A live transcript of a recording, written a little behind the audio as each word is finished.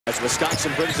as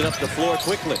Wisconsin brings it up the floor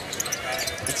quickly.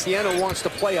 And Siena wants to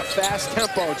play a fast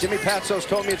tempo. Jimmy Patsos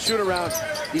told me at shoot-around,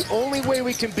 the only way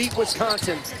we can beat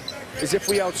Wisconsin is if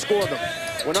we outscore them.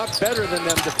 We're not better than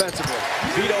them defensively.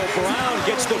 Vito Brown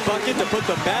gets the bucket to put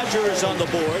the Badgers on the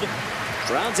board.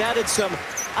 Brown's added some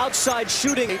outside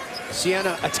shooting.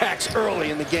 Siena attacks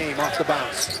early in the game off the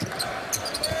bounce.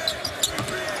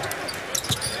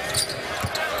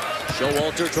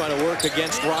 Showalter trying to work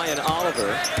against Ryan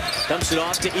Oliver. Dumps it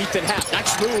off to Ethan Happ.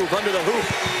 Nice move under the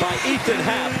hoop by Ethan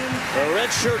Happ. A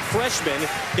redshirt freshman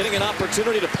getting an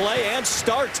opportunity to play and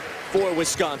start for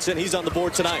Wisconsin. He's on the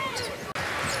board tonight.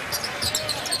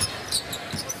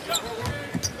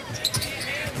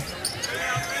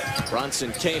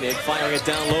 Bronson Koenig firing it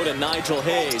down low to Nigel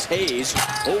Hayes. Hayes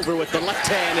over with the left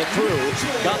hand and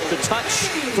through. Got the touch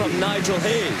from Nigel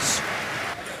Hayes.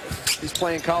 He's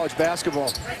playing college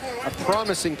basketball. A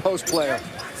promising post player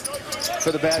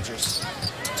for the Badgers.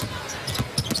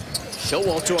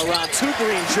 Showalter around 2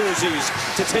 green jerseys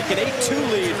to take an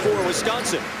 8-2 lead for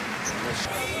Wisconsin.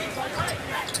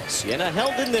 Siena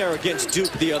held in there against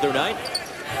Duke the other night.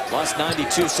 Lost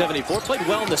 92-74. Played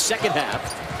well in the second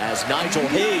half as Nigel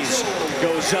Hayes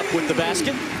goes up with the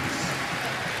basket.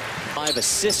 5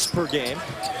 assists per game.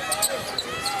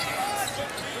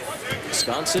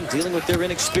 Wisconsin dealing with their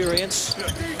inexperience.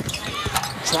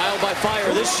 Trial by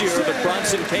fire this year, but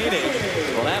Bronson Koenig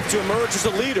will have to emerge as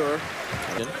a leader.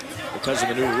 Because of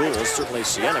the new rules, certainly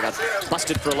Siena got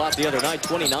busted for a lot the other night,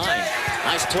 29.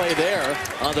 Nice play there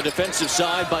on the defensive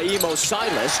side by Emo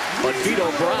Silas, but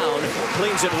Vito Brown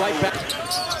cleans it right back.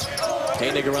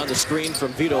 Koenig around the screen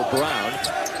from Vito Brown.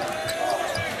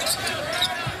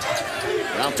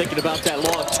 Brown thinking about that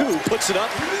long 2, puts it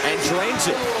up and drains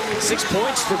it. 6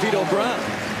 points for Vito Brown.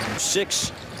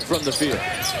 6 from the field.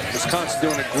 Wisconsin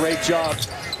doing a great job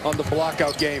on the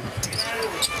blockout game.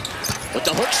 With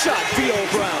the hook shot, Vito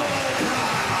Brown.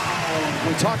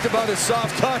 We talked about his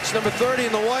soft touch, number 30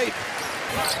 in the white.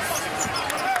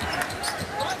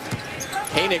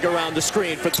 Koenig around the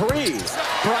screen for 3.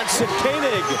 Bronson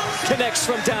Koenig connects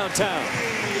from downtown.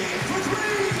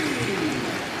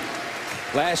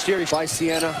 Last year by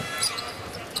Siena,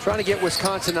 trying to get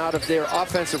Wisconsin out of their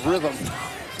offensive rhythm.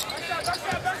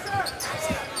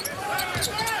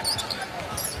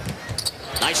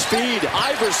 Nice feed,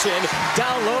 Iverson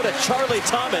down low to Charlie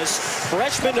Thomas,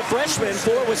 freshman to freshman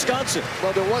for Wisconsin.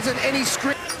 Well, there wasn't any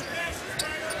screen.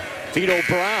 Vito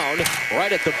Brown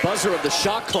right at the buzzer of the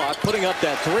shot clock, putting up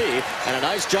that 3, and a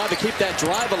nice job to keep that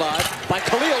drive alive by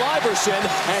Khalil Iverson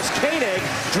as Koenig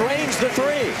drains the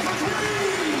 3.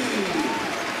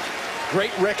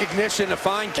 Great recognition to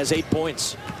find. Has 8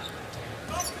 points.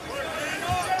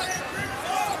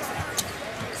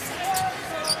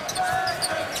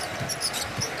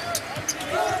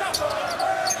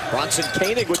 Bronson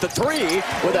Koenig with the 3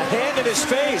 with a hand in his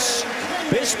face.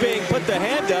 Bisping put the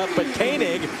hand up, but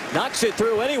Koenig knocks it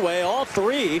through anyway. All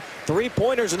 3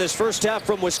 3-pointers in this first half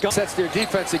from Wisconsin. Sets their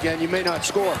defense again. You may not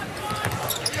score.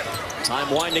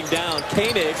 Time winding down.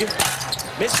 Koenig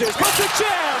misses. Puts a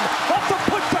jam off the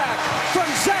putback from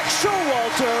Zach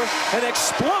Showalter. An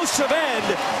explosive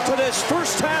end to this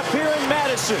first half here in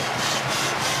Madison.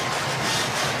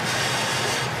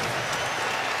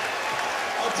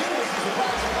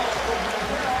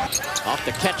 Off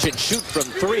the catch and shoot from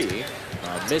 3.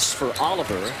 A miss for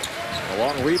Oliver. A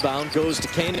long rebound goes to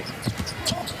Koenig.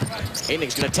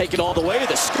 Koenig's going to take it all the way to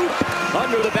the scoop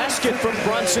under the basket from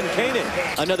Bronson Koenig.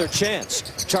 Another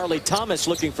chance. Charlie Thomas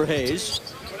looking for Hayes.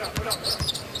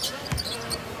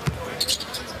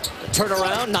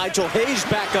 Turnaround, Nigel Hayes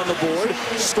back on the board,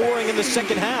 scoring in the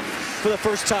second half for the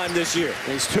first time this year.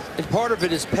 And part of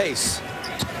it is pace.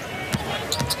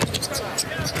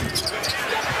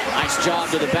 Nice job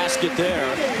to the basket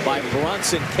there by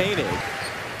Bronson Koenig.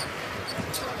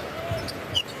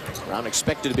 Brown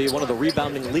expected to be one of the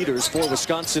rebounding leaders for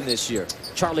Wisconsin this year.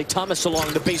 Charlie Thomas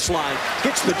along the baseline,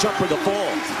 gets the jumper the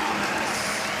fall.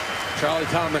 Charlie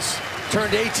Thomas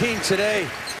turned 18 today.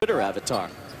 Twitter avatar.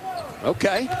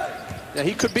 Okay. Now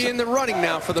he could be in the running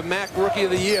now for the MAC Rookie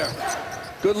of the Year.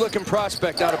 Good looking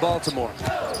prospect out of Baltimore.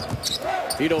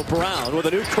 Vito Brown with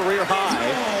a new career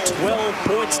high. 12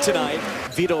 points tonight.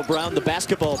 Vito Brown, the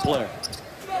basketball player.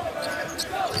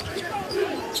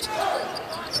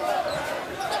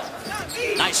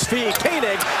 Nice feed,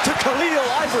 Koenig to Khalil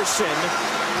Iverson.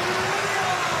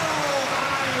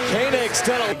 Koenig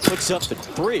steadily puts up the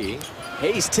 3.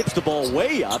 Hayes tips the ball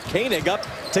way up. Koenig up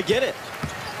to get it.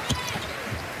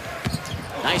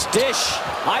 Nice dish.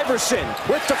 Iverson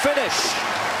with the finish.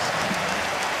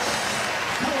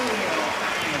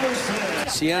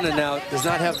 Siena now does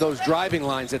not have those driving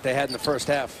lines that they had in the first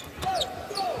half.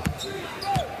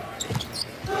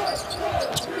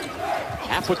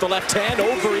 Happ with the left hand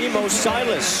over Emo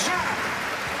Silas.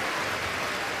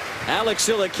 Alex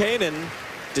Ilikainen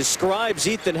describes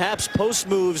Ethan Happ's post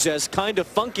moves as kind of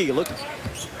funky. Look.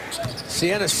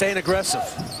 Siena staying aggressive.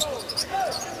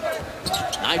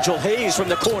 Nigel Hayes from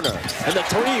the corner, and the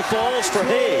three falls for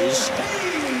Hayes.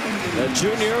 The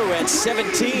junior at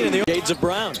 17 in the Shades of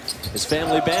Brown, his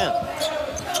family band.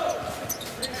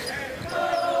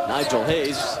 Nigel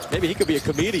Hayes, maybe he could be a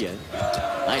comedian.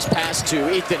 Nice pass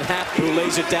to Ethan Happ, who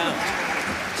lays it down.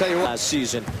 Tell you what, last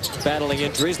season, battling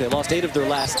injuries, they lost 8 of their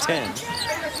last 10.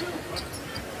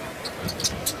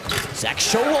 Zach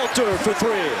Showalter for 3.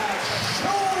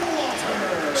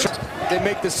 They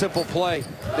make the simple play.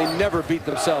 They never beat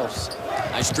themselves.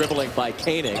 Nice dribbling by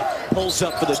Koenig. Pulls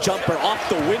up for the jumper off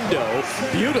the window.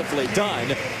 Beautifully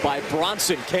done by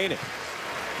Bronson Koenig.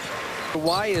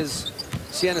 Why is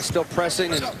Siena still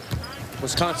pressing and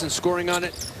Wisconsin scoring on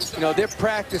it? You know, they're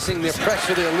practicing their press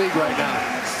for their league right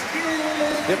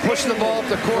now. They're pushing the ball up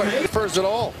the court. First it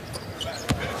all.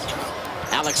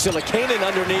 Alex Ilikainen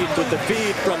underneath with the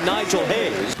feed from Nigel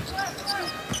Hayes.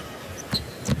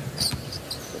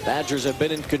 The Badgers have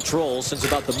been in control since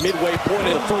about the midway point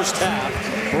of the first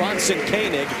half. Bronson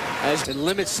Koenig has and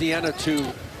limit Siena to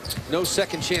no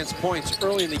second chance points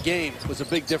early in the game was a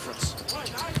big difference.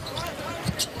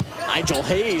 Nigel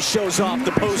Hayes shows off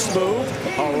the post move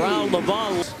around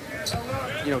Levon.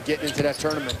 You know, getting into that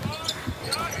tournament.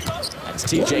 That's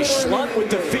TJ Schlunt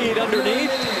with the feed underneath.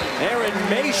 Aaron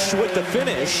Maish with the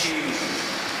finish.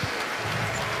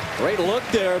 Great look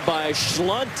there by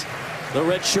Schlunt, the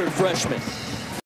redshirt freshman.